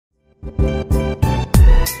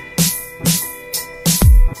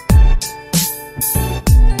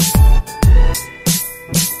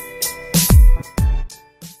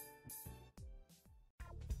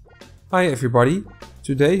Hi everybody,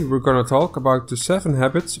 today we're gonna talk about the 7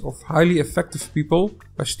 Habits of Highly Effective People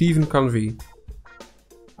by Covey.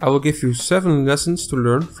 I will give you 7 lessons to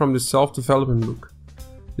learn from this self-development book.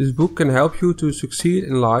 This book can help you to succeed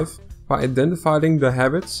in life by identifying the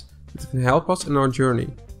habits that can help us in our journey.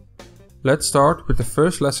 Let's start with the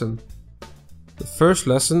first lesson. The first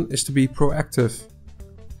lesson is to be proactive.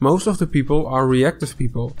 Most of the people are reactive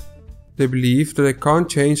people. They believe that they can't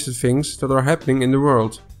change the things that are happening in the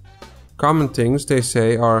world. Common things they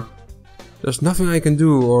say are, "There's nothing I can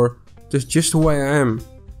do," or "This is just the way I am."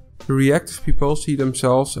 The reactive people see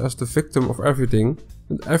themselves as the victim of everything,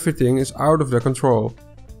 and everything is out of their control.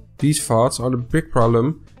 These thoughts are the big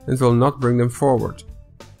problem and will not bring them forward.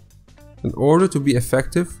 In order to be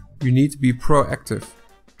effective, you need to be proactive.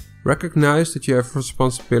 Recognize that you have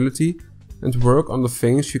responsibility and work on the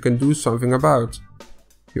things you can do something about.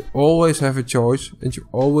 You always have a choice and you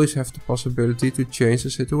always have the possibility to change the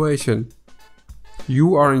situation.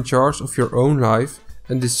 You are in charge of your own life,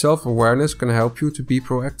 and this self-awareness can help you to be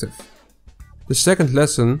proactive. The second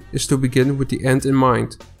lesson is to begin with the end in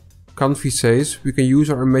mind. Covey says we can use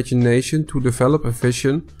our imagination to develop a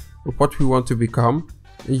vision of what we want to become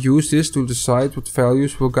and use this to decide what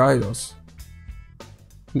values will guide us.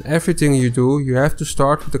 In everything you do, you have to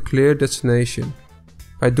start with a clear destination.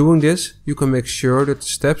 By doing this, you can make sure that the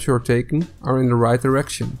steps you are taking are in the right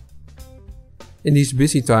direction. In these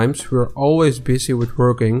busy times, we are always busy with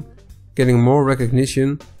working, getting more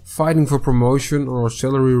recognition, fighting for promotion or a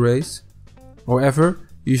salary raise. However,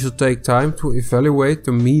 you should take time to evaluate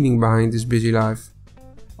the meaning behind this busy life.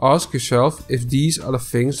 Ask yourself if these are the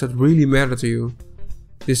things that really matter to you.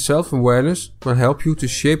 This self-awareness will help you to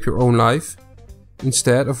shape your own life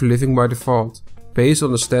instead of living by default, based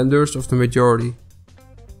on the standards of the majority.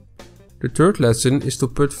 The third lesson is to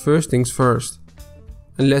put first things first.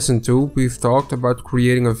 In lesson 2, we've talked about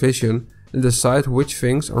creating a vision and decide which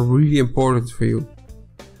things are really important for you.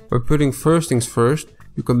 By putting first things first,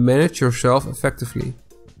 you can manage yourself effectively.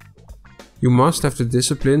 You must have the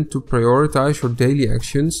discipline to prioritize your daily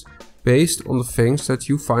actions based on the things that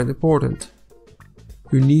you find important.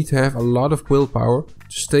 You need to have a lot of willpower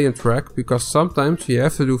to stay on track, because sometimes you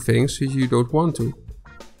have to do things that you don't want to.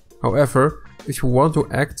 However, if you want to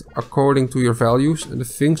act according to your values and the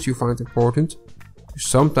things you find important, you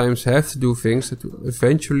sometimes have to do things that will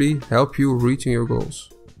eventually help you reaching your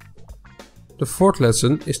goals. The fourth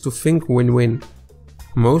lesson is to think win-win.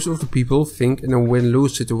 Most of the people think in a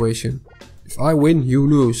win-lose situation. If I win, you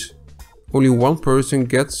lose. Only one person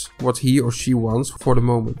gets what he or she wants for the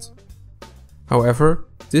moment. However,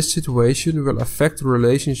 this situation will affect the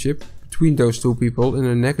relationship between those two people in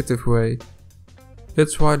a negative way.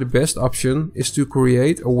 That's why the best option is to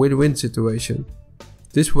create a win-win situation.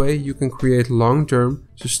 This way you can create long-term,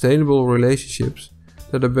 sustainable relationships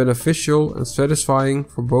that are beneficial and satisfying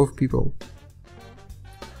for both people.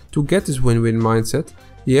 To get this win-win mindset,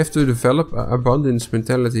 you have to develop an abundance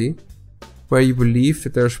mentality where you believe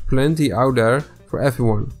that there's plenty out there for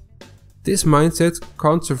everyone. This mindset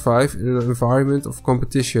can't survive in an environment of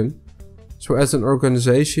competition, so as an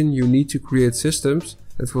organization you need to create systems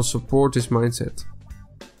that will support this mindset.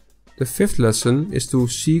 The fifth lesson is to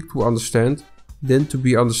seek to understand, then to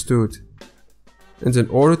be understood. And in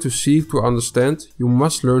order to seek to understand, you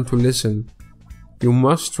must learn to listen. You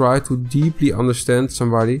must try to deeply understand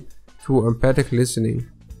somebody through empathic listening.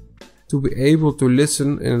 To be able to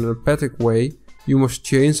listen in an empathic way, you must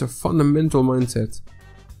change a fundamental mindset.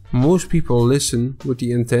 Most people listen with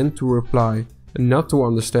the intent to reply and not to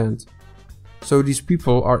understand. So these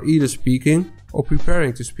people are either speaking or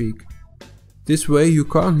preparing to speak. This way you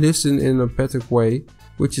can't listen in an empathic way,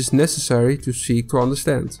 which is necessary to seek to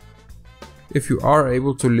understand. If you are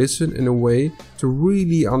able to listen in a way to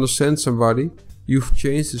really understand somebody, you've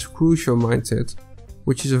changed this crucial mindset,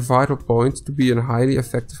 which is a vital point to be a highly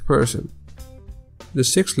effective person. The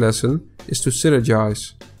sixth lesson is to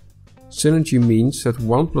synergize. Synergy means that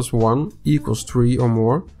 1 + 1 equals 3 or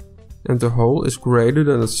more, and the whole is greater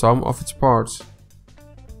than the sum of its parts.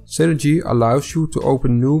 Synergy allows you to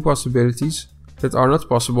open new possibilities that are not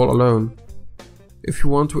possible alone. If you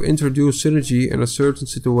want to introduce synergy in a certain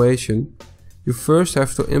situation, you first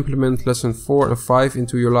have to implement lesson 4 and 5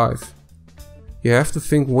 into your life. You have to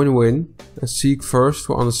think win-win and seek first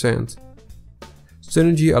to understand.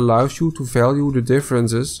 Synergy allows you to value the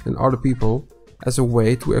differences in other people as a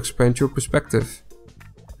way to expand your perspective,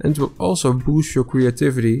 and will also boost your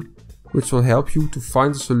creativity, which will help you to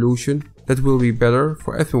find a solution that will be better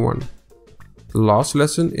for everyone. The last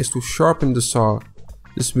lesson is to sharpen the saw.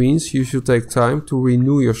 This means you should take time to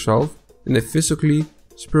renew yourself in a physically,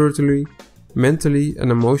 spiritually, mentally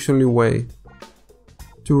and emotionally way.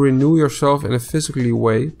 To renew yourself in a physical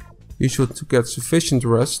way, you should get sufficient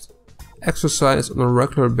rest, exercise on a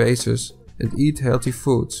regular basis, and eat healthy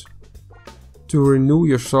foods. To renew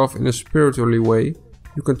yourself in a spiritual way,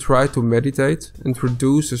 you can try to meditate and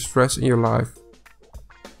reduce the stress in your life.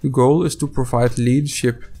 The goal is to provide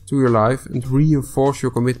leadership to your life and reinforce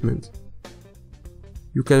your commitment.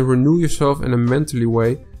 You can renew yourself in a mentally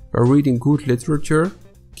way by reading good literature,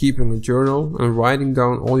 keeping a journal, and writing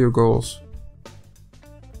down all your goals.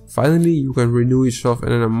 Finally, you can renew yourself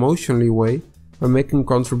in an emotionally way by making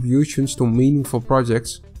contributions to meaningful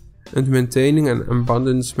projects and maintaining an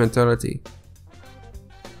abundance mentality.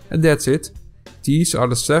 And that's it. These are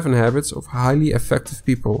the 7 habits of highly effective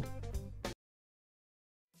people.